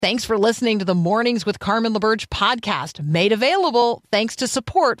Thanks for listening to the Mornings with Carmen LaBerge podcast, made available thanks to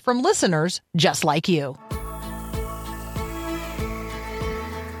support from listeners just like you.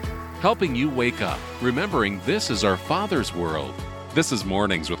 Helping you wake up, remembering this is our Father's world. This is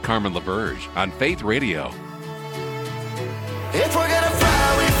Mornings with Carmen LaBerge on Faith Radio. If we're gonna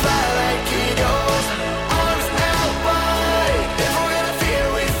fly, we fly like eagles, arms out wide. If we're gonna fear,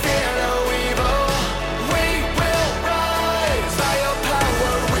 we fear no evil. We will rise. By your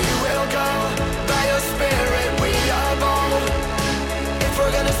power we will go. By your spirit we are bold. If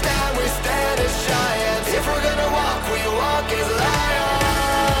we're gonna stand, we stand as giants. If we're gonna walk, we walk as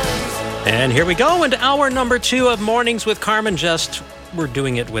lions. And here we go into hour number 2 of Mornings with Carmen. We're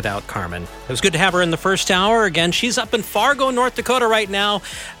doing it without Carmen. It was good to have her in the first hour. Again, she's up in Fargo, North Dakota right now,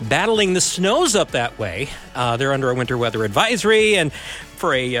 battling the snows up that way. They're under a winter weather advisory, and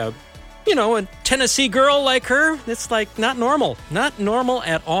for a Tennessee girl like her, it's like not normal. Not normal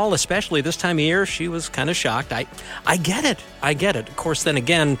at all, especially this time of year. She was kind of shocked. I get it. Of course, then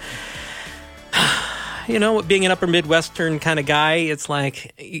again, being an upper Midwestern kind of guy, it's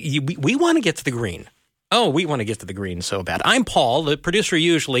like we want to get to the green. Oh, we want to get to the green so bad. I'm Paul, the producer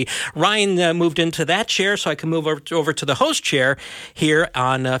usually. Ryan moved into that chair so I can move over to the host chair here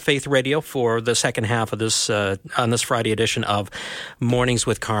on Faith Radio for the second half of this on this Friday edition of Mornings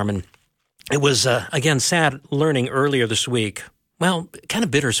with Carmen. It was, again, sad learning earlier this week. Well, kind of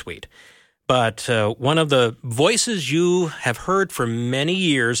bittersweet. But one of the voices you have heard for many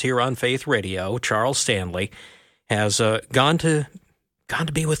years here on Faith Radio, Charles Stanley, has gone to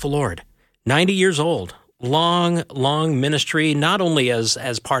be with the Lord. 90 years old. Long ministry, not only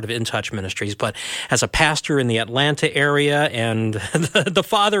as part of In Touch Ministries, but as a pastor in the Atlanta area and the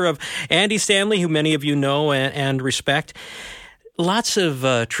father of Andy Stanley, who many of you know and respect. Lots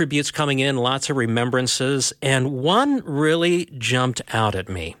of tributes coming in, lots of remembrances, and one really jumped out at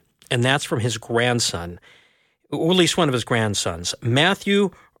me, and that's from his grandson, or at least one of his grandsons,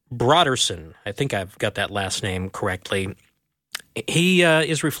 Matthew Broderson. I think I've got that last name correctly. He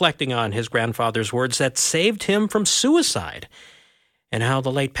is reflecting on his grandfather's words that saved him from suicide and how the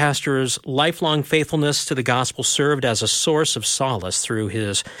late pastor's lifelong faithfulness to the gospel served as a source of solace through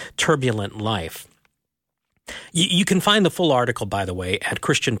his turbulent life. You can find the full article, by the way, at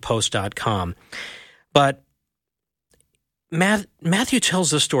christianpost.com. But Matthew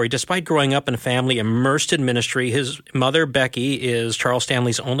tells this story despite growing up in a family immersed in ministry. His mother, Becky, is Charles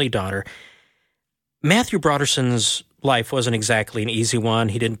Stanley's only daughter. Matthew Broderson's life wasn't exactly an easy one.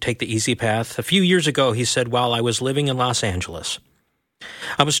 He didn't take the easy path. A few years ago, he said, while I was living in Los Angeles,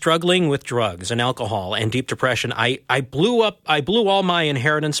 I was struggling with drugs and alcohol and deep depression. I blew all my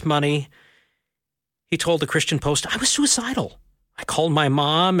inheritance money. He told the Christian Post, I was suicidal. I called my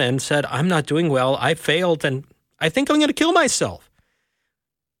mom and said, I'm not doing well. I failed, and I think I'm going to kill myself.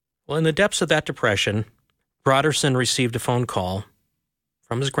 Well, in the depths of that depression, Broderson received a phone call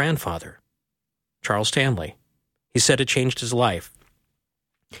from his grandfather, Charles Stanley. He said it changed his life.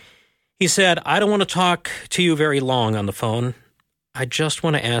 He said, I don't want to talk to you very long on the phone. I just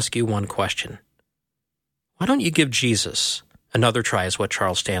want to ask you one question. Why don't you give Jesus another try, is what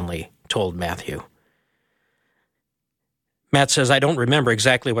Charles Stanley told Matthew. Matt says, I don't remember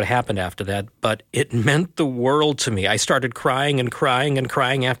exactly what happened after that, but it meant the world to me. I started crying and crying and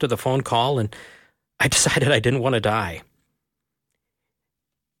crying after the phone call, and I decided I didn't want to die.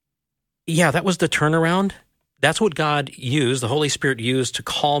 Yeah, that was the turnaround. That's what God used, the Holy Spirit used to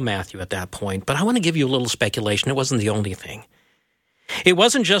call Matthew at that point. But I want to give you a little speculation. It wasn't the only thing. It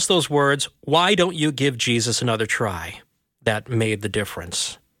wasn't just those words, why don't you give Jesus another try, that made the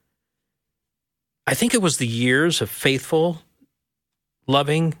difference. I think it was the years of faithful,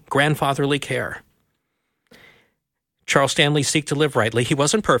 loving, grandfatherly care. Charles Stanley sought to live rightly. He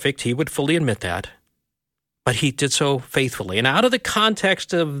wasn't perfect. He would fully admit that. But he did so faithfully. And out of the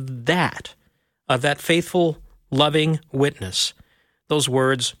context of that faithful, loving witness, those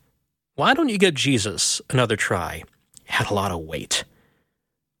words, why don't you give Jesus another try, had a lot of weight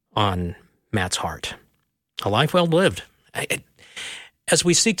on Matt's heart. A life well lived. As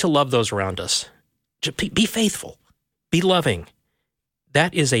we seek to love those around us, be faithful, be loving.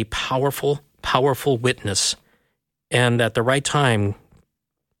 That is a powerful, powerful witness. And at the right time,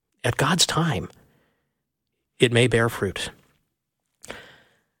 at God's time, it may bear fruit.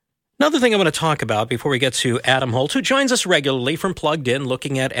 Another thing I want to talk about before we get to Adam Holz, who joins us regularly from Plugged In,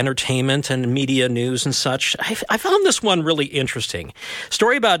 looking at entertainment and media news and such. I found this one really interesting.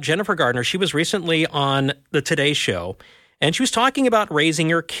 Story about Jennifer Gardner. She was recently on the Today Show, and she was talking about raising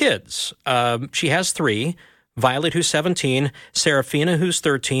her kids. She has 3, Violet, who's 17, Serafina, who's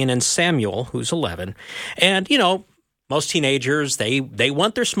 13, and Samuel, who's 11. And, most teenagers, they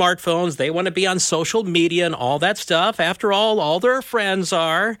want their smartphones. They want to be on social media and all that stuff. After all their friends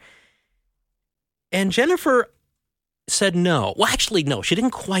are. And Jennifer said no. Well, actually, no, she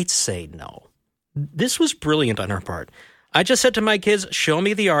didn't quite say no. This was brilliant on her part. I just said to my kids, show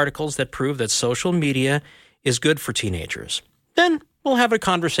me the articles that prove that social media is good for teenagers. Then we'll have a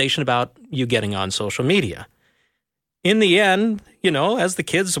conversation about you getting on social media. In the end, as the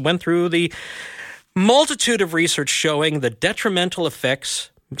kids went through the multitude of research showing the detrimental effects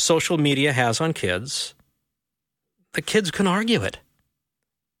social media has on kids, the kids couldn't argue it.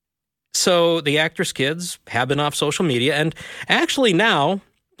 So the actress kids have been off social media, and actually now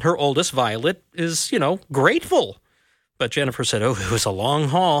her oldest, Violet, is, grateful. But Jennifer said, it was a long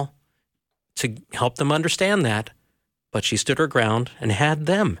haul to help them understand that. But she stood her ground and had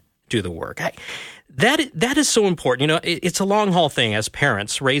them do the work. That is so important. It's a long haul thing as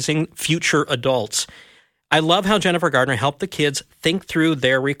parents raising future adults. I love how Jennifer Gardner helped the kids think through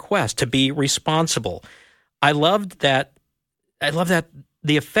their request to be responsible. I love that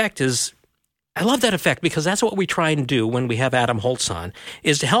the effect is, I love that effect because that's what we try and do when we have Adam Holz on,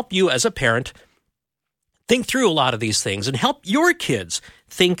 is to help you as a parent think through a lot of these things and help your kids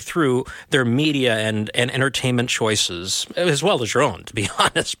think through their media and entertainment choices, as well as your own, to be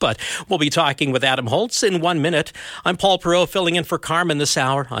honest. But we'll be talking with Adam Holz in 1 minute. I'm Paul Perot, filling in for Carmen this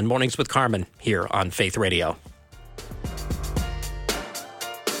hour on Mornings with Carmen here on Faith Radio.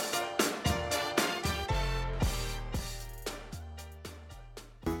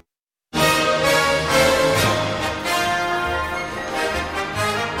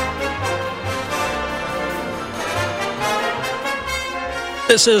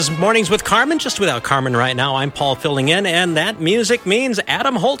 This is Mornings with Carmen, just without Carmen right now. I'm Paul filling in, and that music means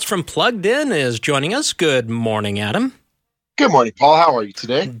Adam Holz from Plugged In is joining us. Good morning, Adam. Good morning, Paul. How are you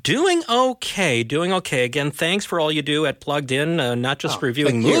today? Doing okay. Again, thanks for all you do at Plugged In, not just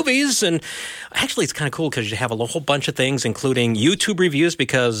reviewing movies. And actually, it's kind of cool because you have a whole bunch of things, including YouTube reviews,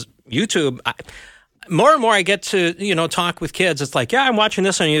 because YouTube... more and more I get to, talk with kids. It's like, yeah, I'm watching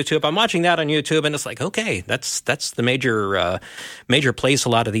this on YouTube. I'm watching that on YouTube. And it's like, okay, that's the major place a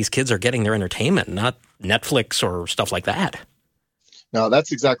lot of these kids are getting their entertainment, not Netflix or stuff like that. No,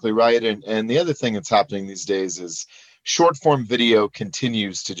 that's exactly right. And the other thing that's happening these days is short form video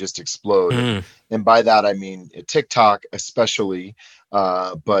continues to just explode. And by that, I mean TikTok especially.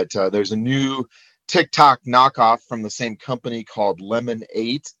 But there's a new TikTok knockoff from the same company called Lemon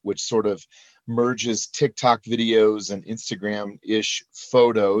 8, which sort of merges TikTok videos and Instagram-ish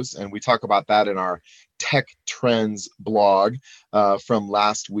photos. And we talk about that in our Tech Trends blog from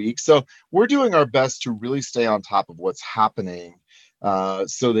last week. So we're doing our best to really stay on top of what's happening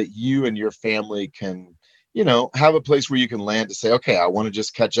so that you and your family can, have a place where you can land to say, okay, I want to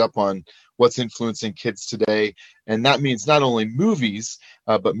just catch up on what's influencing kids today. And that means not only movies,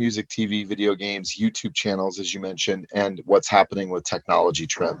 but music, TV, video games, YouTube channels, as you mentioned, and what's happening with technology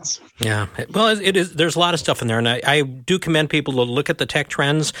trends. Yeah, well, it is. There's a lot of stuff in there, and I do commend people to look at the tech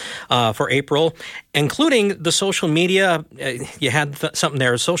trends for April, including the social media. You had something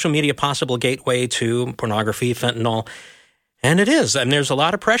there, social media possible gateway to pornography, fentanyl. And it is. And there's a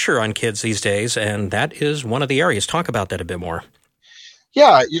lot of pressure on kids these days, and that is one of the areas. Talk about that a bit more.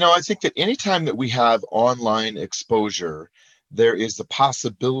 Yeah, I think that anytime that we have online exposure, there is the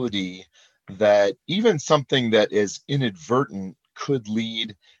possibility that even something that is inadvertent could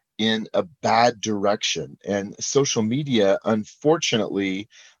lead in a bad direction. And social media, unfortunately,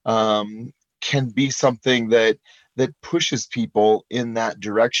 can be something that pushes people in that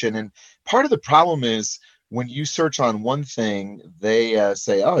direction. And part of the problem is when you search on one thing, they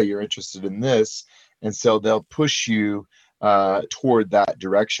say, oh, you're interested in this. And so they'll push you toward that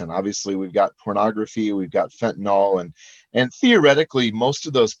direction. Obviously, we've got pornography, we've got fentanyl, and theoretically, most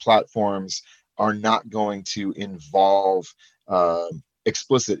of those platforms are not going to involve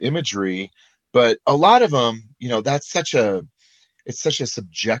explicit imagery, but a lot of them, it's such a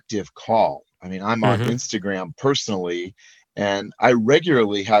subjective call. I mean, I'm on Instagram personally, and I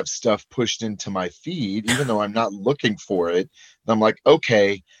regularly have stuff pushed into my feed, even though I'm not looking for it. And I'm like,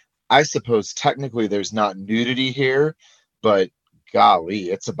 okay, I suppose technically there's not nudity here, but golly,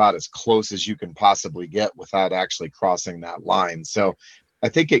 it's about as close as you can possibly get without actually crossing that line. So I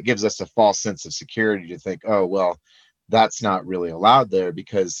think it gives us a false sense of security to think, oh, well, that's not really allowed there,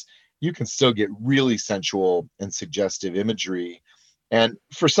 because you can still get really sensual and suggestive imagery. And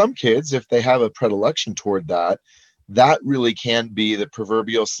for some kids, if they have a predilection toward that, that really can be the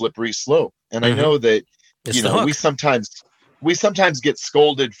proverbial slippery slope. And I know that, we sometimes get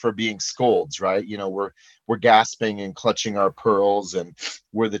scolded for being scolds, right? We're gasping and clutching our pearls and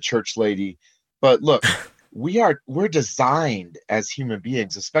we're the church lady. But look, we're designed as human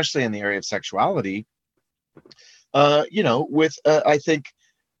beings, especially in the area of sexuality, with I think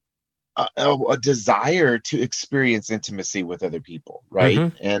a desire to experience intimacy with other people,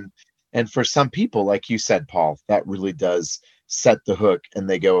 right? And for some people, like you said, Paul, that really does set the hook, and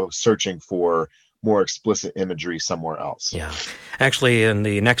they go searching for more explicit imagery somewhere else. Yeah. Actually, in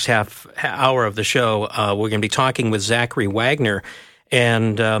the next half hour of the show, we're going to be talking with Zachary Wagner,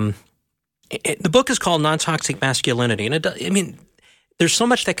 and the book is called Non-Toxic Masculinity, and there's so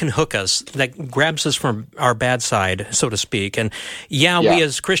much that can hook us, that grabs us from our bad side, so to speak. And we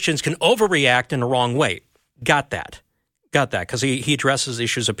as Christians can overreact in the wrong way. Got that, because he addresses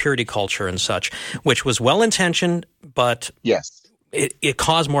issues of purity culture and such, which was well-intentioned, but it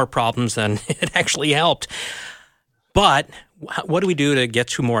caused more problems than it actually helped. But what do we do to get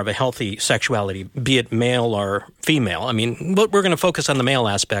to more of a healthy sexuality, be it male or female? We're going to focus on the male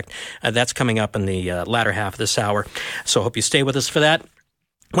aspect. That's coming up in the latter half of this hour. So I hope you stay with us for that.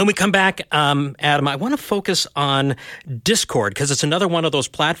 When we come back, Adam, I want to focus on Discord, because it's another one of those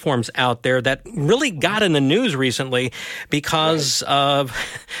platforms out there that really got in the news recently because of,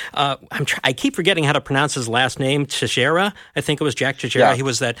 I keep forgetting how to pronounce his last name, Teixeira. I think it was Jack Teixeira. Yeah. He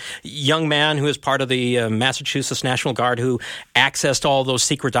was that young man who was part of the Massachusetts National Guard who accessed all those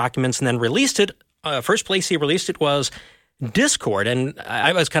secret documents and then released it. First place he released it was Discord. And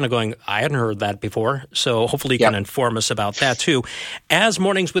I was kind of going, I hadn't heard that before. So hopefully you can inform us about that too. As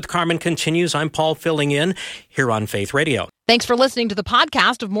Mornings with Carmen continues, I'm Paul filling in here on Faith Radio. Thanks for listening to the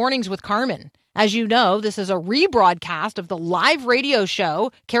podcast of Mornings with Carmen. As you know, this is a rebroadcast of the live radio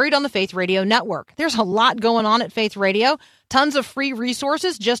show carried on the Faith Radio network. There's a lot going on at Faith Radio. Tons of free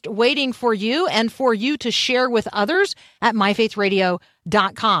resources just waiting for you and for you to share with others at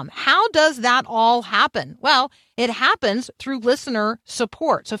myfaithradio.com. How does that all happen? Well, it happens through listener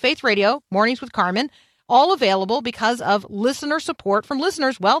support. So Faith Radio, Mornings with Carmen, all available because of listener support from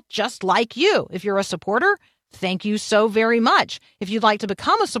listeners, well, just like you. If you're a supporter, thank you so very much. If you'd like to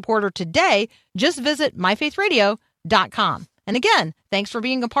become a supporter today, just visit myfaithradio.com. And again, thanks for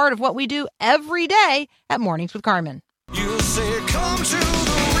being a part of what we do every day at Mornings with Carmen. You say, come to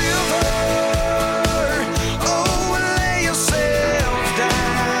the river, oh, lay yourself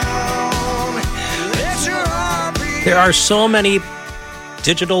down, let your heart be. There are so many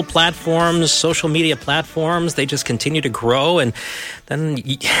digital platforms, social media platforms. They just continue to grow. And then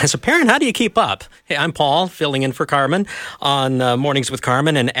as a parent, how do you keep up? Hey, I'm Paul, filling in for Carmen on Mornings with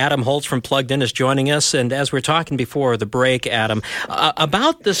Carmen, and Adam Holz from Plugged In is joining us. And as we were talking before the break, Adam,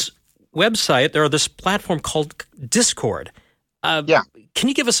 about this website or this platform called Discord. Can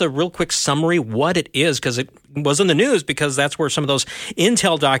you give us a real quick summary what it is? Because it was in the news, because that's where some of those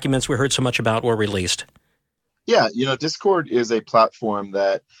intel documents we heard so much about were released. Yeah, Discord is a platform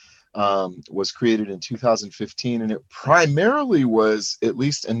that was created in 2015, and it primarily was, at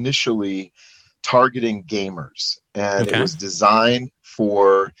least initially, targeting gamers. And it was designed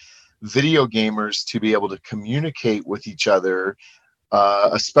for video gamers to be able to communicate with each other,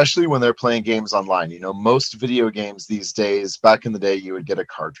 especially when they're playing games online. Most video games these days, back in the day, you would get a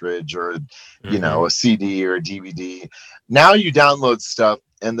cartridge or, a CD or a DVD. Now you download stuff,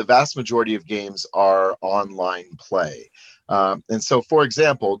 and the vast majority of games are online play. And so, for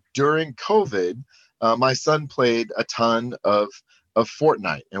example, during COVID, my son played a ton of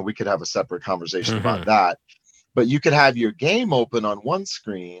Fortnite, and we could have a separate conversation about that. But you could have your game open on one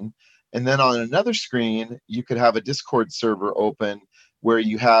screen, and then on another screen, you could have a Discord server open where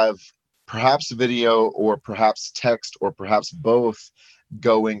you have perhaps video or perhaps text or perhaps both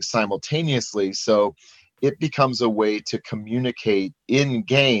going simultaneously. So it becomes a way to communicate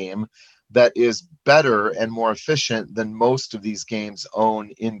in-game that is better and more efficient than most of these games' own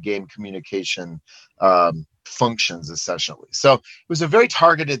in-game communication functions, essentially. So it was a very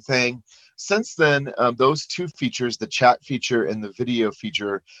targeted thing. Since then, those two features, the chat feature and the video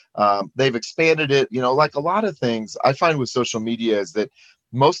feature, they've expanded it. Like a lot of things I find with social media is that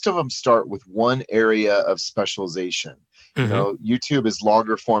most of them start with one area of specialization. YouTube is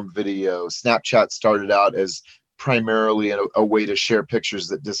longer form video. Snapchat started out as primarily a way to share pictures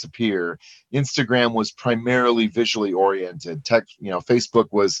that disappear. Instagram was primarily visually oriented. Facebook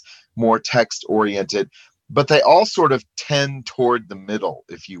was more text oriented. But they all sort of tend toward the middle,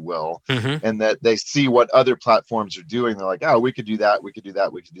 if you will, and that they see what other platforms are doing. They're like, oh, we could do that, we could do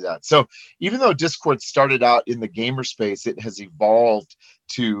that, we could do that. So even though Discord started out in the gamer space, it has evolved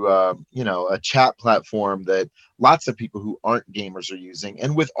to, a chat platform that lots of people who aren't gamers are using.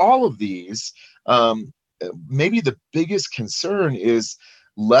 And with all of these, maybe the biggest concern is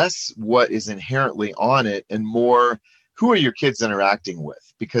less what is inherently on it and more who are your kids interacting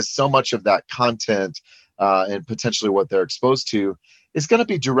with, because so much of that content and potentially what they're exposed to is going to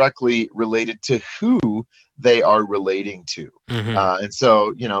be directly related to who they are relating to. And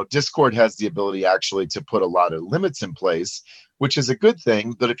so, Discord has the ability actually to put a lot of limits in place, which is a good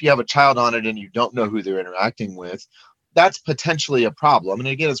thing. But if you have a child on it and you don't know who they're interacting with, that's potentially a problem. And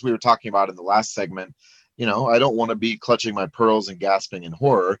again, as we were talking about in the last segment, I don't want to be clutching my pearls and gasping in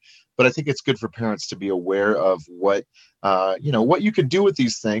horror, but I think it's good for parents to be aware of what you can do with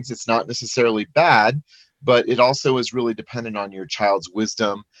these things. It's not necessarily bad, but it also is really dependent on your child's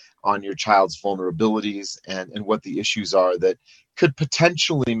wisdom, on your child's vulnerabilities, and what the issues are that could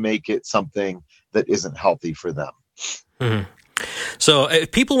potentially make it something that isn't healthy for them. So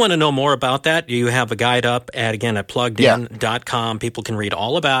if people want to know more about that, you have a guide up at pluggedin.com. People can read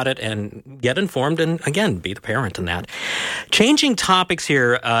all about it and get informed and, again, be the parent in that. Changing topics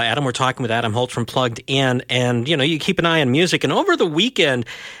here, Adam, we're talking with Adam Holz from Plugged In, and, you keep an eye on music. And over the weekend,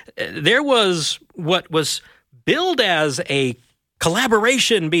 there was what was billed as a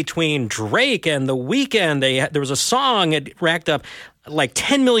collaboration between Drake and The Weeknd. There was a song, it racked up like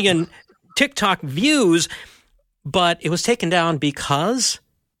 10 million TikTok views, but it was taken down because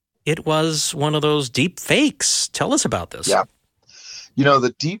it was one of those deep fakes. Tell us about this. Yeah.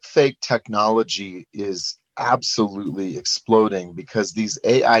 The deep fake technology is absolutely exploding because these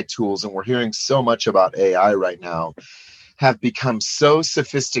AI tools, and we're hearing so much about AI right now, have become so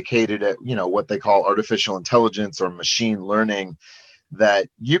sophisticated at, what they call artificial intelligence or machine learning, that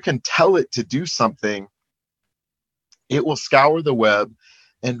you can tell it to do something. It will scour the web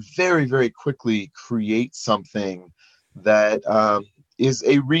and very, very quickly create something that is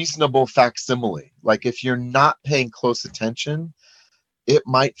a reasonable facsimile. Like if you're not paying close attention, it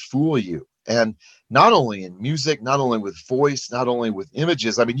might fool you. And not only in music, not only with voice, not only with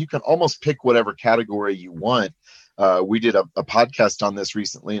images. I mean, you can almost pick whatever category you want. We did a podcast on this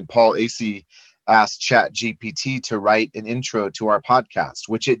recently, and Paul Acey asked ChatGPT to write an intro to our podcast,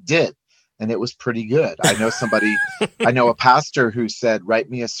 which it did. And it was pretty good. I know a pastor who said, write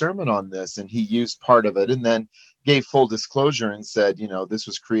me a sermon on this. And he used part of it and then gave full disclosure and said, this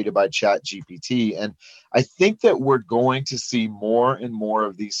was created by ChatGPT. And I think that we're going to see more and more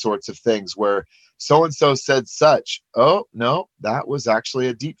of these sorts of things where so-and-so said such. Oh, no, that was actually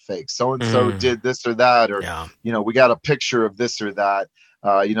a deep fake. So-and-so did this or that, or, we got a picture of this or that.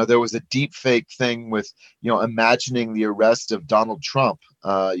 There was a deep fake thing with, imagining the arrest of Donald Trump,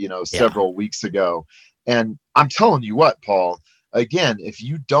 several weeks ago. And I'm telling you what, Paul, again, if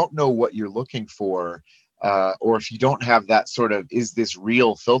you don't know what you're looking for, or if you don't have that sort of, is this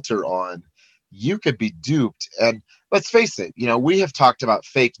real filter on, you could be duped. And let's face it, we have talked about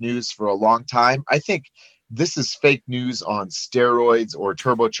fake news for a long time. I think this is fake news on steroids or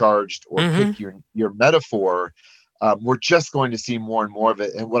turbocharged, or pick your metaphor. We're just going to see more and more of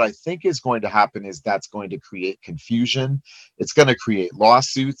it. And what I think is going to happen is that's going to create confusion. It's going to create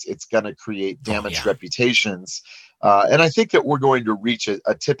lawsuits. It's going to create damaged reputations. And I think that we're going to reach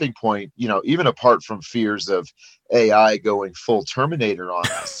a tipping point, even apart from fears of AI going full Terminator on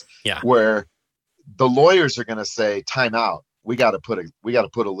us, where the lawyers are going to say, time out. We got to put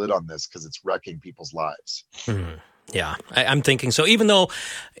a lid on this because it's wrecking people's lives. Yeah, I'm thinking so. Even though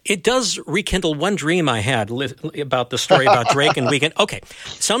it does rekindle one dream I had about the story about Drake and Weeknd. Okay,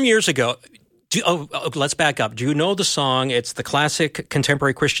 some years ago, let's back up. Do you know the song? It's the classic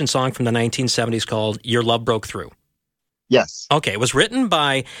contemporary Christian song from the 1970s called "Your Love Broke Through." Yes. Okay, it was written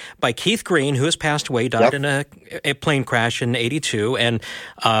by Keith Green, who has passed away, died in a plane crash in 1982, and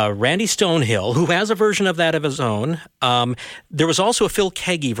Randy Stonehill, who has a version of that of his own. There was also a Phil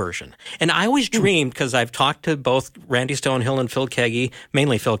Keaggy version. And I always dreamed, because I've talked to both Randy Stonehill and Phil Keaggy,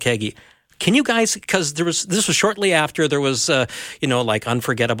 mainly Phil Keaggy, can you guys, because this was shortly after there was, like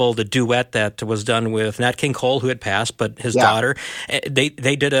Unforgettable, the duet that was done with Nat King Cole, who had passed, but his daughter, they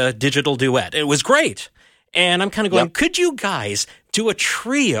did a digital duet. It was great. And I'm kind of going, could you guys do a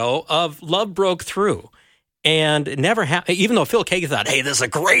trio of Love Broke Through? And it never happened, even though Phil Keaggy thought, hey, this is a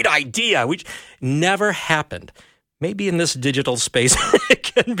great idea, which never happened. Maybe in this digital space it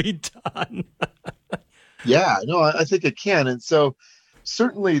can be done. I think it can. And so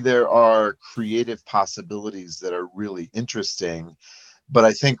certainly there are creative possibilities that are really interesting. But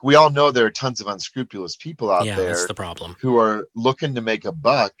I think we all know there are tons of unscrupulous people out there that's the problem, who are looking to make a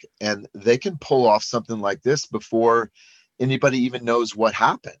buck, and they can pull off something like this before anybody even knows what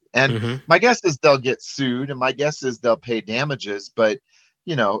happened. And my guess is they'll get sued, and my guess is they'll pay damages, but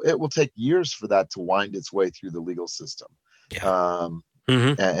it will take years for that to wind its way through the legal system.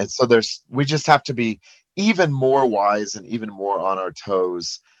 And so we just have to be even more wise and even more on our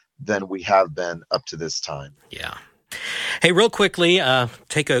toes than we have been up to this time. Yeah. Hey, real quickly,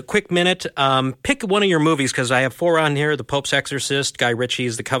 take a quick minute. Pick one of your movies, because I have 4 on here: The Pope's Exorcist, Guy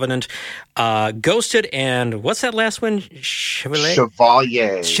Ritchie's The Covenant, Ghosted, and what's that last one?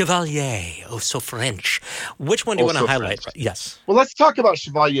 Chevalier. Chevalier. Oh, so French. Which one do you want to highlight? French. Yes. Well, let's talk about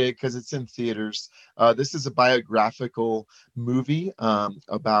Chevalier because it's in theaters. This is a biographical movie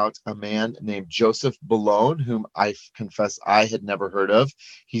about a man named Joseph Boulogne, whom I confess I had never heard of.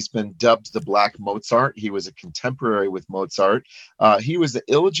 He's been dubbed the Black Mozart. He was a contemporary with Mozart. He was the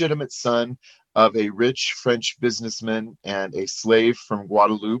illegitimate son of a rich French businessman and a slave from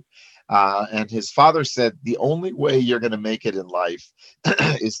Guadeloupe. And his father said, the only way you're going to make it in life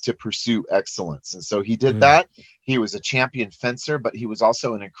is to pursue excellence. And so he did that. He was a champion fencer, but he was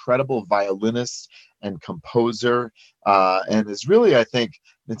also an incredible violinist and composer, and is really, I think,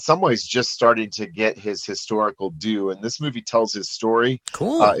 in some ways just starting to get his historical due. And this movie tells his story.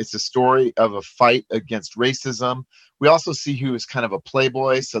 Cool. It's a story of a fight against racism. We also see he was kind of a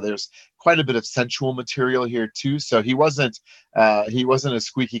playboy, so there's quite a bit of sensual material here too. So he wasn't a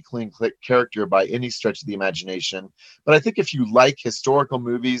squeaky clean character by any stretch of the imagination. But I think if you like historical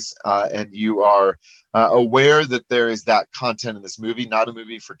movies and you are aware that there is that content in this movie, not a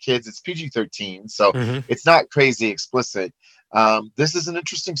movie for kids, it's PG-13, so it's not crazy explicit. This is an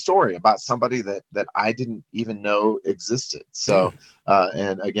interesting story about somebody that I didn't even know existed. So,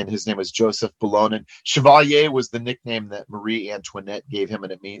 and again, his name was Joseph Boulogne. And Chevalier was the nickname that Marie Antoinette gave him,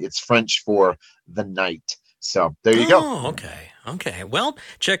 and it's French for the knight. So there you go. Okay. Well,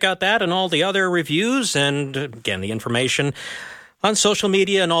 check out that and all the other reviews, and again, the information on social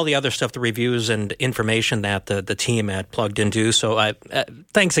media and all the other stuff, the reviews and information that the team at Plugged In do. So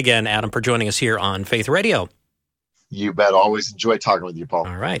thanks again, Adam, for joining us here on Faith Radio. You bet. Always enjoy talking with you, Paul.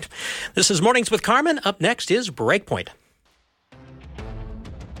 All right. This is Mornings with Carmen. Up next is Breakpoint.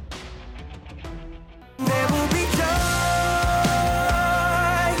 There will be joy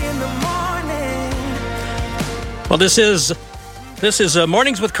in the morning. Well, this is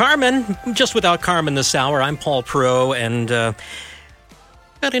Mornings with Carmen, just without Carmen this hour. I'm Paul Pro, and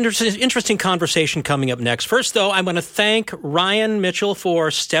got an interesting conversation coming up next. First, though, I want to thank Ryan Mitchell for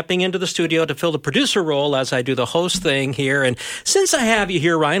stepping into the studio to fill the producer role as I do the host thing here. And since I have you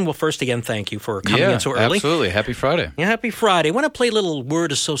here, Ryan, well, first again, thank you for coming in so early. Absolutely. Happy Friday. Yeah, happy Friday. I want to play a little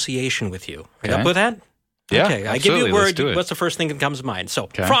word association with you. Are you up with that? Yeah, okay, I absolutely. give you a word. Let's do it. What's the first thing that comes to mind? So,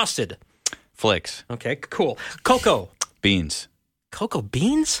 frosted. Flakes. Okay, cool. Cocoa. Beans. Cocoa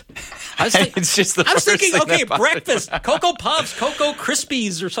beans? It's just the I was first thinking, thing okay, that popped in breakfast, Cocoa Puffs, Cocoa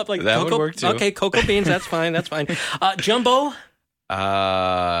Krispies, or something like that. That would work too. Okay, cocoa beans, that's fine. Jumbo?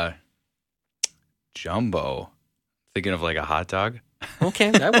 Jumbo. Thinking of like a hot dog.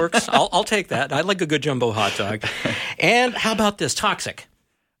 Okay, that works. I'll take that. I like a good jumbo hot dog. And how about this? Toxic.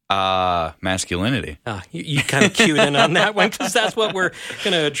 Masculinity. You kind of cued in on that one because that's what we're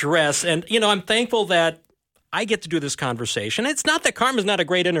going to address. And, I'm thankful that I get to do this conversation. It's not that Carmen's not a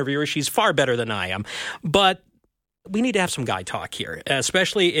great interviewer. She's far better than I am. But we need to have some guy talk here,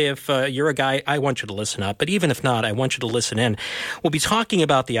 especially if you're a guy. I want you to listen up. But even if not, I want you to listen in. We'll be talking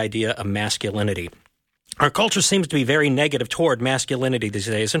about the idea of masculinity. Our culture seems to be very negative toward masculinity these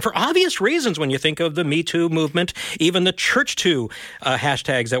days, and for obvious reasons when you think of the Me Too movement, even the Church Too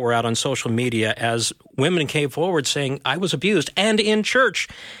hashtags that were out on social media as women came forward saying, I was abused, and in church.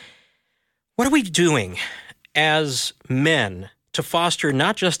 What are we doing as men to foster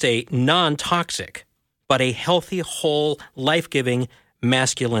not just a non-toxic, but a healthy, whole, life-giving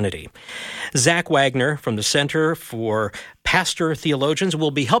masculinity? Zach Wagner from the Center for Pastor Theologians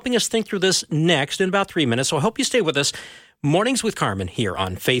will be helping us think through this next in about 3 minutes, so I hope you stay with us. Mornings with Carmen here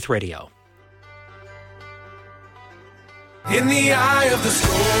on Faith Radio. In the eye of the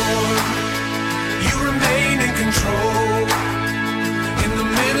storm, you remain in control. In the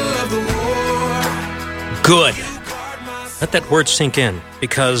middle of the war, Good. Let that word sink in,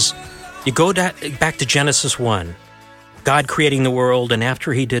 because you go back to Genesis 1. God creating the world, and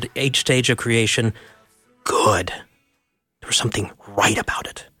after he did each stage of creation, good. There was something right about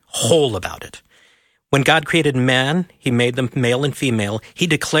it, whole about it. When God created man, he made them male and female. He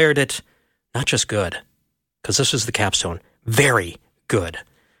declared it not just good, because this is the capstone, very good.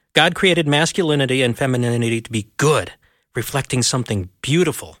 God created masculinity and femininity to be good, reflecting something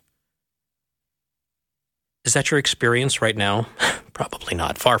beautiful. Is that your experience right now? Probably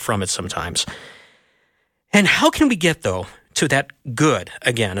not. Far from it sometimes. And how can we get, though, to that good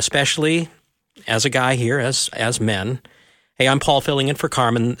again, especially as a guy here, as men? Hey, I'm Paul filling in for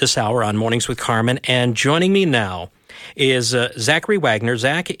Carmen this hour on Mornings with Carmen, and joining me now is Zachary Wagner.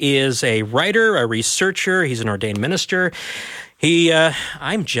 Zach is a writer, a researcher. He's an ordained minister.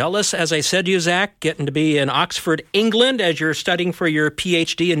 I'm jealous, as I said to you, Zach, getting to be in Oxford, England, as you're studying for your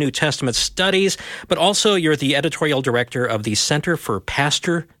PhD in New Testament Studies, but also you're the editorial director of the Center for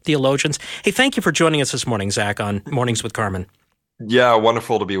Pastor Theologians. Hey, thank you for joining us this morning, Zach, on Mornings with Carmen. Yeah,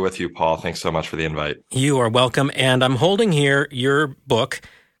 wonderful to be with you, Paul. Thanks so much for the invite. You are welcome, and I'm holding here your book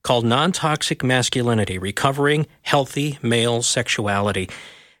called Non-Toxic Masculinity, Recovering Healthy Male Sexuality.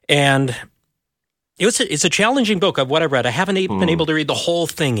 And it's a challenging book of what I've read. I haven't even been able to read the whole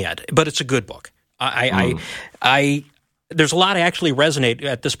thing yet, but it's a good book. I there's a lot I actually resonate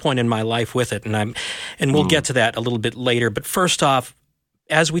at this point in my life with it, and we'll get to that a little bit later. But first off,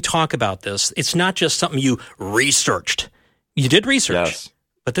 as we talk about this, it's not just something you researched. You did research, yes.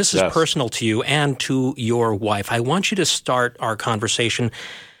 But this is personal to you and to your wife. I want you to start our conversation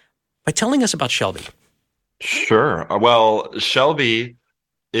by telling us about Shelby. Sure. Well, Shelby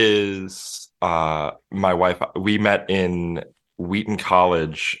is my wife. We met in Wheaton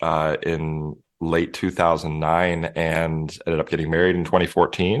College in late 2009 and ended up getting married in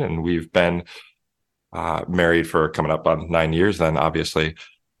 2014. And we've been married for coming up on 9 years then, obviously.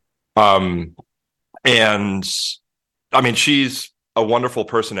 And I mean, she's a wonderful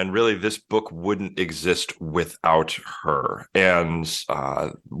person, and really this book wouldn't exist without her. And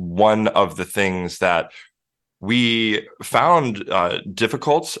one of the things that we found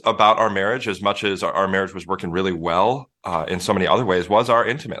difficult about our marriage, as much as our marriage was working really well in so many other ways, was our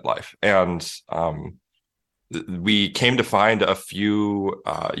intimate life. And we came to find a few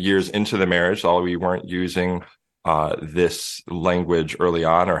years into the marriage, although we weren't using this language early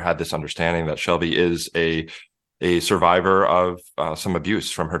on or had this understanding, that Shelby is a survivor of some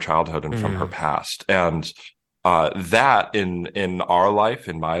abuse from her childhood and from her past. And that in our life,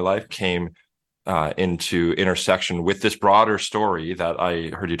 in my life, came into intersection with this broader story that I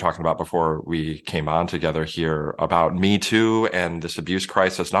heard you talking about before we came on together here about Me Too and this abuse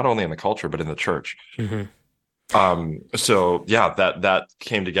crisis, not only in the culture, but in the church. So yeah, that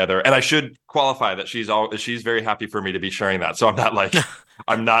came together. And I should qualify that she's very happy for me to be sharing that. So I'm not like,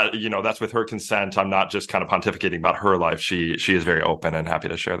 I'm not, that's with her consent. I'm not just kind of pontificating about her life. She is very open and happy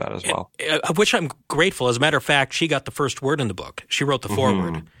to share that as well. Of which I'm grateful. As a matter of fact, she got the first word in the book. She wrote the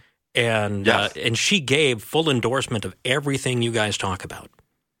foreword. And and she gave full endorsement of everything you guys talk about.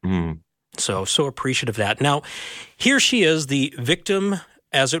 So appreciative of that. Now, here she is, the victim,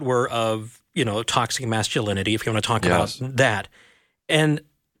 as it were, of toxic masculinity, if you want to talk about that. And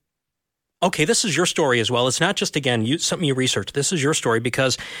okay, this is your story as well. It's not just, again, something you researched. This is your story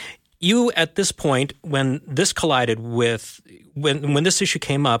because you, at this point, when this collided with, when this issue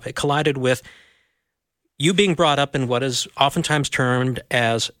came up, it collided with you being brought up in what is oftentimes termed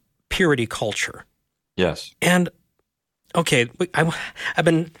as purity culture. Yes. And okay, I've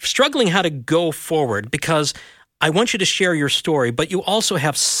been struggling how to go forward because I want you to share your story, but you also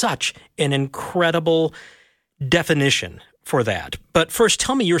have such an incredible definition for that. But first,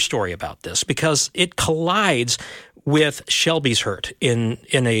 tell me your story about this because it collides with Shelby's hurt in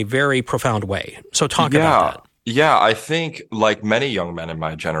a very profound way. So talk about that. Yeah, I think like many young men in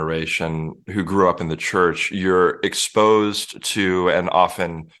my generation who grew up in the church, you're exposed to and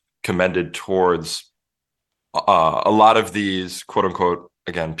often commended towards a lot of these quote unquote,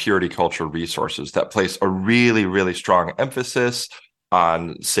 again, purity culture resources that place a really, really strong emphasis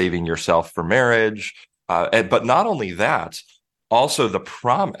on saving yourself for marriage. But not only that, also the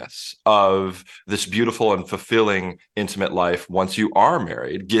promise of this beautiful and fulfilling intimate life once you are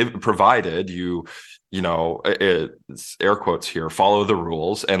married, provided you it's air quotes here, follow the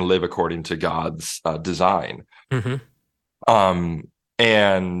rules and live according to God's design.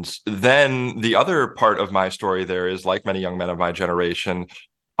 And then the other part of my story there is, like many young men of my generation,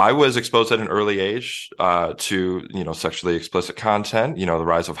 I was exposed at an early age to, sexually explicit content, the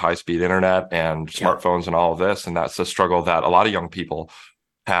rise of high-speed internet and smartphones and all of this. And that's a struggle that a lot of young people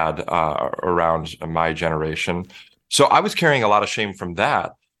had around my generation. So I was carrying a lot of shame from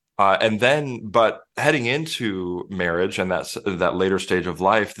that. But heading into marriage and that later stage of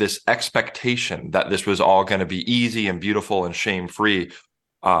life, this expectation that this was all going to be easy and beautiful and shame-free,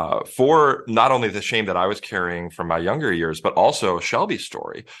 for not only the shame that I was carrying from my younger years, but also Shelby's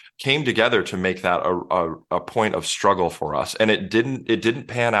story came together to make that a point of struggle for us. And it didn't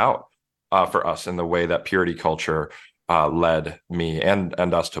pan out for us in the way that purity culture led me and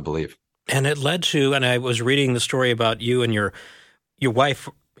us to believe. And it led to, and I was reading the story about you and your wife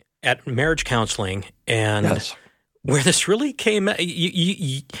at marriage counseling, and where this really came,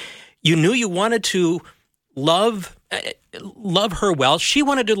 you knew you wanted to love her well. She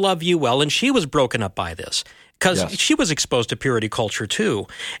wanted to love you well, and she was broken up by this because she was exposed to purity culture too.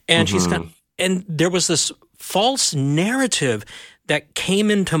 And and there was this false narrative that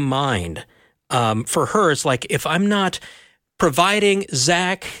came into mind for her. It's like, if I'm not providing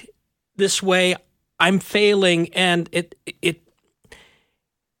Zach this way, I'm failing, and it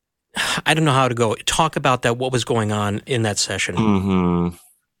I don't know how to go. Talk about that, what was going on in that session. Mm-hmm.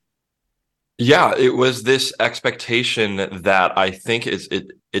 Yeah, it was this expectation that I think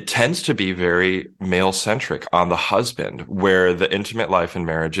it tends to be very male-centric on the husband, where the intimate life in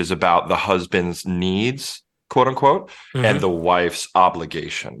marriage is about the husband's needs, quote unquote, and the wife's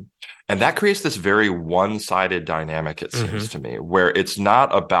obligation. And that creates this very one-sided dynamic, it seems to me, where it's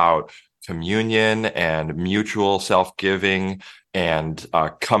not about communion and mutual self-giving and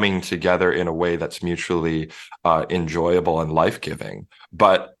coming together in a way that's mutually enjoyable and life-giving,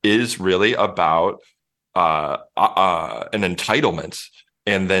 but is really about an entitlement,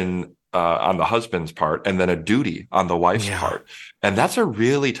 and then on the husband's part, and then a duty on the wife's part. And that's a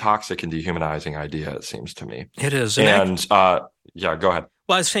really toxic and dehumanizing idea, it seems to me. It is. And yeah, go ahead.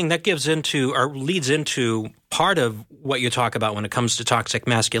 Well, I was saying that gives into, or leads into, part of what you talk about when it comes to toxic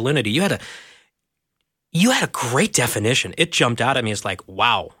masculinity. You had a great definition. It jumped out at me. It's like,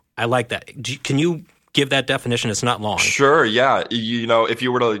 wow, I like that. Can you give that definition? It's not long. Sure, yeah. If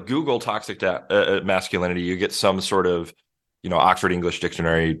you were to Google toxic masculinity, you get some sort of, Oxford English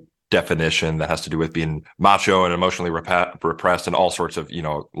Dictionary definition that has to do with being macho and emotionally repressed and all sorts of,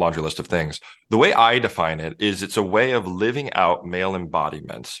 laundry list of things. The way I define it is it's a way of living out male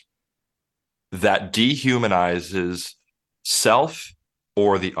embodiment that dehumanizes self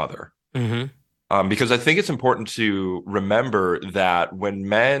or the other. Because I think it's important to remember that when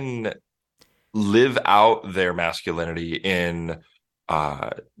men live out their masculinity in,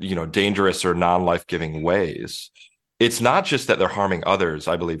 dangerous or non-life-giving ways, it's not just that they're harming others.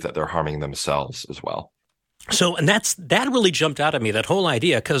 I believe that they're harming themselves as well. So, and that really jumped out at me, that whole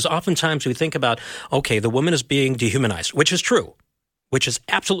idea, because oftentimes we think about, okay, the woman is being dehumanized, which is true, which is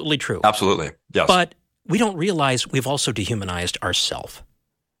absolutely true. Absolutely, yes. But we don't realize we've also dehumanized ourselves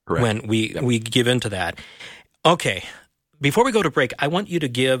when we give into that. Okay, before we go to break, I want you to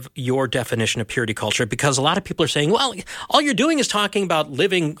give your definition of purity culture, because a lot of people are saying, well, all you're doing is talking about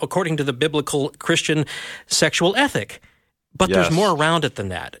living according to the biblical Christian sexual ethic. But there's more around it than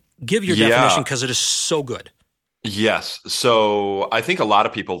that. Give your definition, because it is so good. Yes. So I think a lot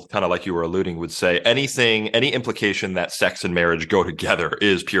of people, kind of like you were alluding, would say any implication that sex and marriage go together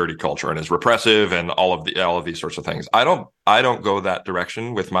is purity culture and is repressive and all of these sorts of things. I don't go that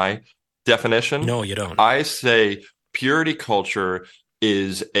direction with my definition. No, you don't. I say purity culture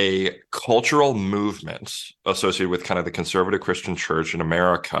is a cultural movement associated with kind of the conservative Christian church in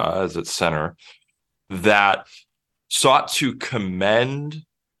America as its center that sought to commend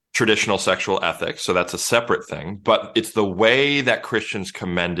traditional sexual ethics. So that's a separate thing, but it's the way that Christians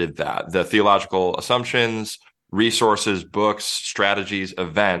commended that, the theological assumptions, resources, books, strategies,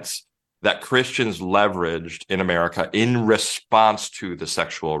 events that Christians leveraged in America in response to the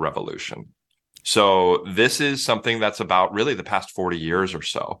sexual revolution. So this is something that's about really the past 40 years or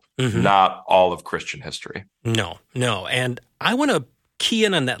so, not all of Christian history. No. And I want to key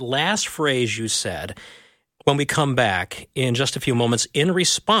in on that last phrase you said when we come back in just a few moments in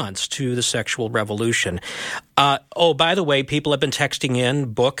response to the sexual revolution. By the way, people have been texting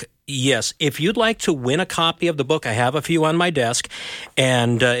in book. Yes, if you'd like to win a copy of the book, I have a few on my desk.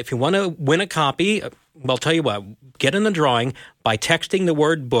 And if you want to win a copy, well, I'll tell you what, get in the drawing by texting the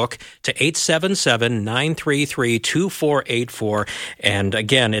word book to 877-933-2484. And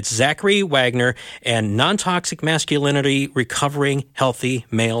again, it's Zachary Wagner and Non-Toxic Masculinity, Recovering Healthy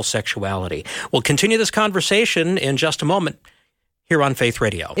Male Sexuality. We'll continue this conversation in just a moment here on Faith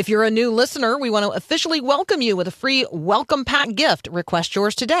Radio. If you're a new listener, we want to officially welcome you with a free welcome pack gift. Request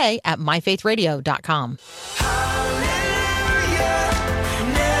yours today at myfaithradio.com.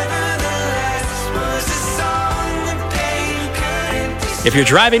 If you're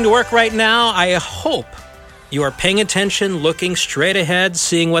driving to work right now, I hope you are paying attention, looking straight ahead,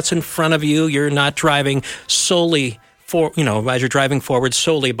 seeing what's in front of you. You're not driving solely as you're driving forward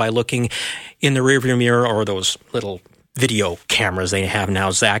solely by looking in the rearview mirror or those little video cameras they have now,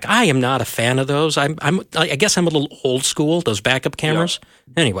 Zach. I am not a fan of those. I guess I'm a little old school, those backup cameras.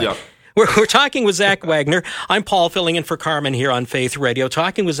 Yeah. Anyway. Yeah. We're talking with Zach Wagner. I'm Paul, filling in for Carmen here on Faith Radio,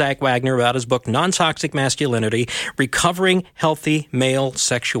 talking with Zach Wagner about his book, Non-Toxic Masculinity, Recovering Healthy Male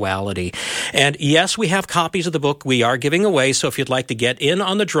Sexuality. And yes, we have copies of the book we are giving away, so if you'd like to get in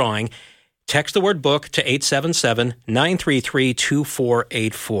on the drawing, Text the word book to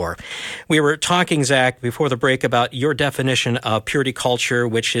 877-933-2484. We were talking, Zach, before the break about your definition of purity culture,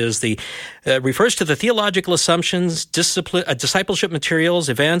 which is refers to the theological assumptions, discipleship materials,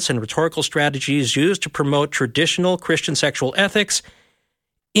 events, and rhetorical strategies used to promote traditional Christian sexual ethics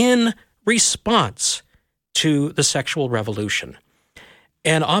in response to the sexual revolution.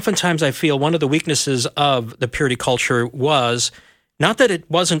 And oftentimes I feel one of the weaknesses of the purity culture was not that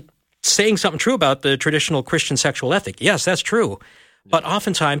it wasn't saying something true about the traditional Christian sexual ethic. Yes, that's true. But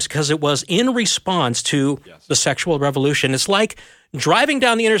oftentimes, because it was in response to the sexual revolution, it's like driving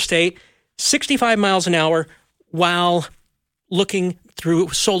down the interstate 65 miles an hour while looking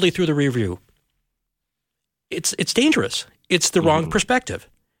solely through the rear view. It's dangerous. It's the wrong perspective.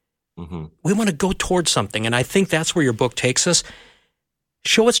 Mm-hmm. We want to go towards something, and I think that's where your book takes us.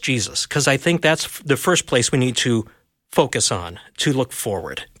 Show us Jesus, because I think that's the first place we need to focus on, to look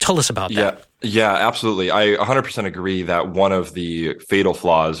forward. Tell us about that. Yeah, absolutely. I 100% agree that one of the fatal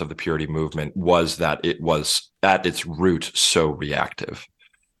flaws of the purity movement was that it was at its root so reactive.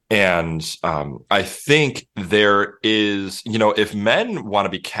 And I think there is, if men want to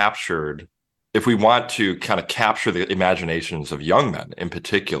be captured, if we want to kind of capture the imaginations of young men in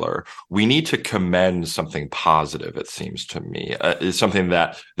particular, we need to commend something positive, it seems to me. It's something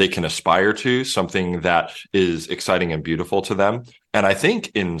that they can aspire to, something that is exciting and beautiful to them. And I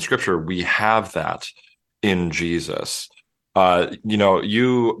think in Scripture, we have that in Jesus.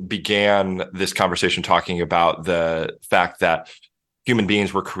 You began this conversation talking about the fact that human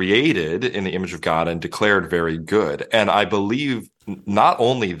beings were created in the image of God and declared very good. And I believe not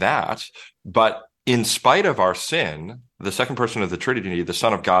only that, but in spite of our sin, the second person of the Trinity, the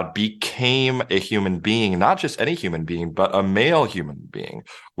Son of God, became a human being, not just any human being, but a male human being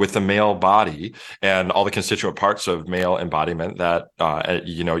with a male body and all the constituent parts of male embodiment that,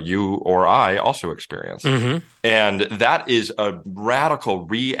 you or I also experience. Mm-hmm. And that is a radical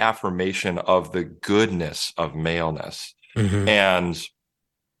reaffirmation of the goodness of maleness. Mm-hmm.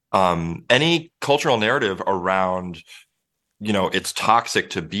 And any cultural narrative around it's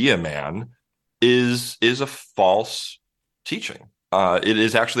toxic to be a man is a false teaching. It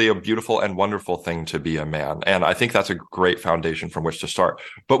is actually a beautiful and wonderful thing to be a man. And I think that's a great foundation from which to start.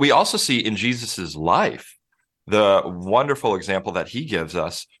 But we also see in Jesus's life the wonderful example that he gives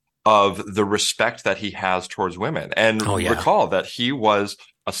us of the respect that he has towards women. And recall that he was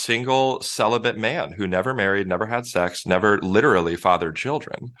a single celibate man who never married, never had sex, never literally fathered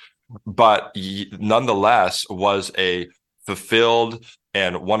children, but nonetheless was a fulfilled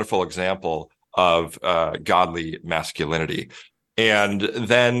and wonderful example of godly masculinity. And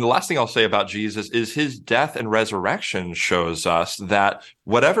then the last thing I'll say about Jesus is his death and resurrection shows us that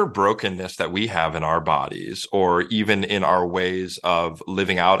whatever brokenness that we have in our bodies, or even in our ways of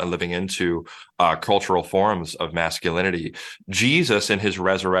living out and living into cultural forms of masculinity, Jesus in his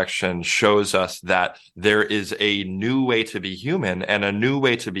resurrection shows us that there is a new way to be human, and a new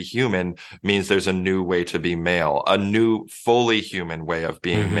way to be human means there's a new way to be male, a new fully human way of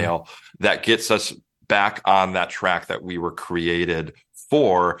being male that gets us back on that track that we were created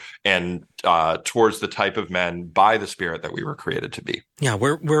for, and towards the type of men by the Spirit that we were created to be. Yeah,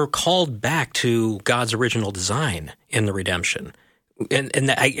 we're called back to God's original design in the redemption. And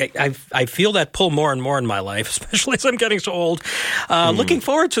I feel that pull more and more in my life, especially as I'm getting so old. Looking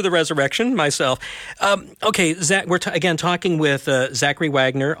forward to the resurrection myself. Okay, Zach, we're again talking with Zachary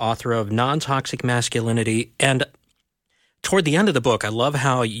Wagner, author of Non-Toxic Masculinity. And toward the end of the book, I love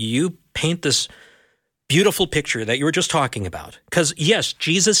how you paint this beautiful picture that you were just talking about. Because, yes,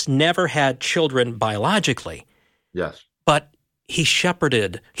 Jesus never had children biologically. Yes. But he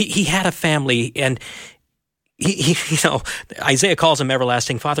shepherded. He had a family, and he Isaiah calls him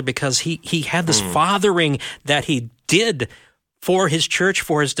everlasting father because he had this fathering that he did for his church,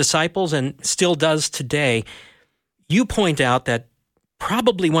 for his disciples, and still does today. You point out that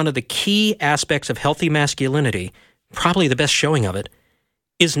probably one of the key aspects of healthy masculinity, probably the best showing of it,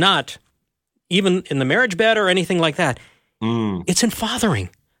 is not even in the marriage bed or anything like that. It's in fathering.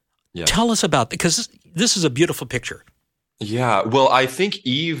 Yeah. Tell us about that, because this is a beautiful picture. Yeah, well, I think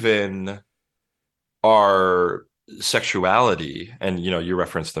even our sexuality, and you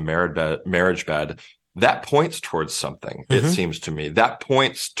referenced the marriage bed, that points towards something, it seems to me. That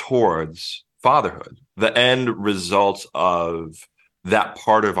points towards fatherhood. The end result of that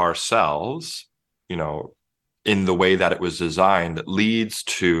part of ourselves, in the way that it was designed, leads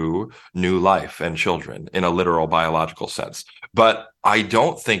to new life and children in a literal biological sense. But I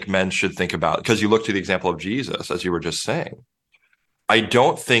don't think men should think about, because you look to the example of Jesus, as you were just saying, I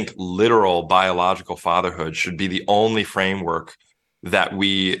don't think literal biological fatherhood should be the only framework that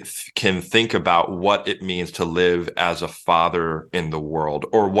we can think about what it means to live as a father in the world,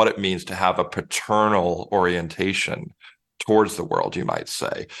 or what it means to have a paternal orientation towards the world, you might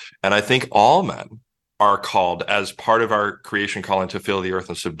say. And I think all men are called, as part of our creation calling to fill the earth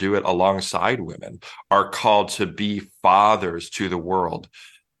and subdue it alongside women, are called to be fathers to the world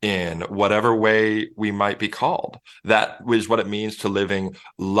in whatever way we might be called. That is what it means to living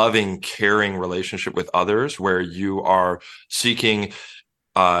loving, caring relationship with others, where you are seeking,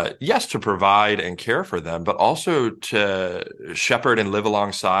 yes, to provide and care for them, but also to shepherd and live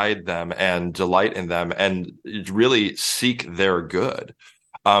alongside them and delight in them and really seek their good.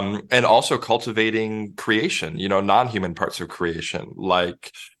 And also cultivating creation, non-human parts of creation,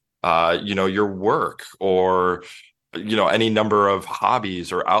 like, your work, or any number of hobbies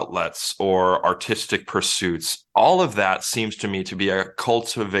or outlets or artistic pursuits. All of that seems to me to be a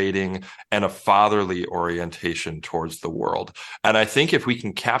cultivating and a fatherly orientation towards the world. And I think if we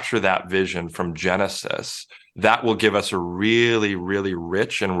can capture that vision from Genesis, that will give us a really, really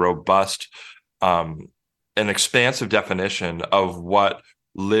rich and robust, and expansive definition of what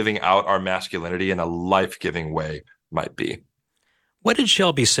living out our masculinity in a life-giving way might be. What did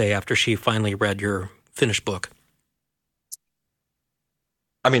Shelby say after she finally read your finished book?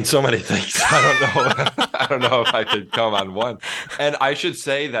 I mean, so many things. I don't know if I could come on one. And I should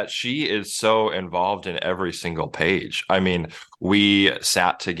say that she is so involved in every single page. I mean, we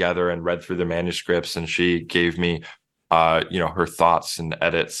sat together and read through the manuscripts, and she gave me, her thoughts and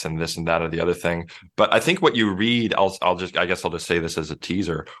edits and this and that or the other thing. But I think what you read, I'll just say this as a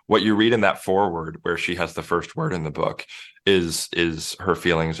teaser. What you read in that foreword, where she has the first word in the book, is her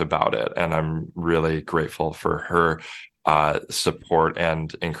feelings about it. And I'm really grateful for her support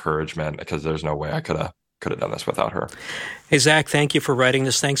and encouragement, because there's no way I could have done this without her. Hey, Zach, thank you for writing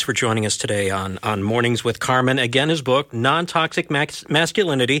this. Thanks for joining us today on Mornings with Carmen. Again, his book, Non-Toxic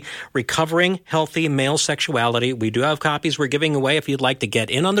Masculinity, Recovering Healthy Male Sexuality. We do have copies we're giving away. If you'd like to get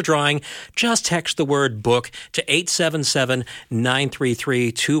in on the drawing, just text the word book to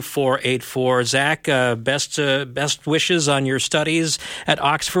 877-933-2484. Zach, best wishes on your studies at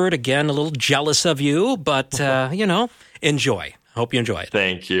Oxford. Again, a little jealous of you, but, enjoy. Hope you enjoy it.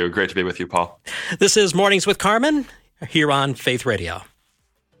 Thank you. Great to be with you, Paul. This is Mornings with Carmen here on Faith Radio.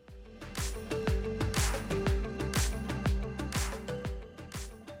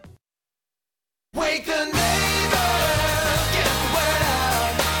 Wake the neighbors, get the word out.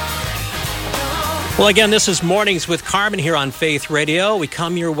 Well, again, this is Mornings with Carmen here on Faith Radio. We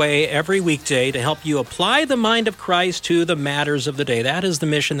come your way every weekday to help you apply the mind of Christ to the matters of the day. That is the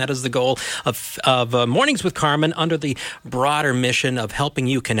mission, that is the goal of Mornings with Carmen, under the broader mission of helping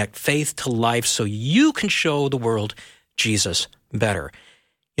you connect faith to life so you can show the world Jesus better.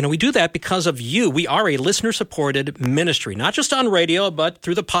 We do that because of you. We are a listener-supported ministry, not just on radio, but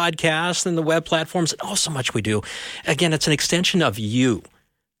through the podcast and the web platforms, and so much we do. Again, it's an extension of you,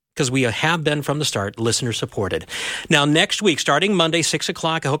 because we have been from the start listener-supported. Now, next week, starting Monday, 6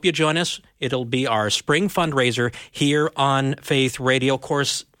 o'clock, I hope you join us. It'll be our spring fundraiser here on Faith Radio. Of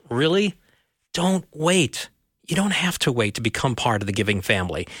course, really, don't wait. You don't have to wait to become part of the giving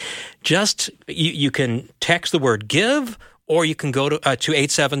family. Just, you can text the word GIVE, or you can go to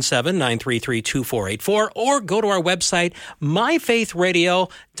 877-933-2484, or go to our website,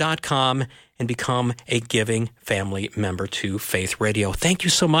 myfaithradio.com, and become a giving family member to Faith Radio. Thank you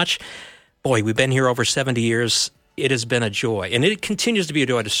so much. Boy, we've been here over 70 years. It has been a joy, and it continues to be a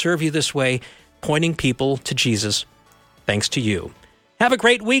joy to serve you this way, pointing people to Jesus. Thanks to you. Have a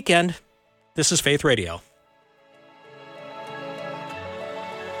great weekend. This is Faith Radio.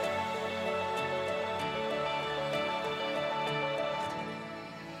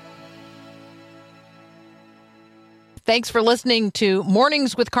 Thanks for listening to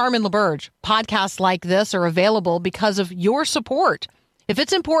Mornings with Carmen LaBerge. Podcasts like this are available because of your support. If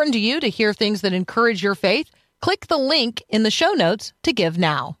it's important to you to hear things that encourage your faith, click the link in the show notes to give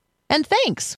now. And thanks.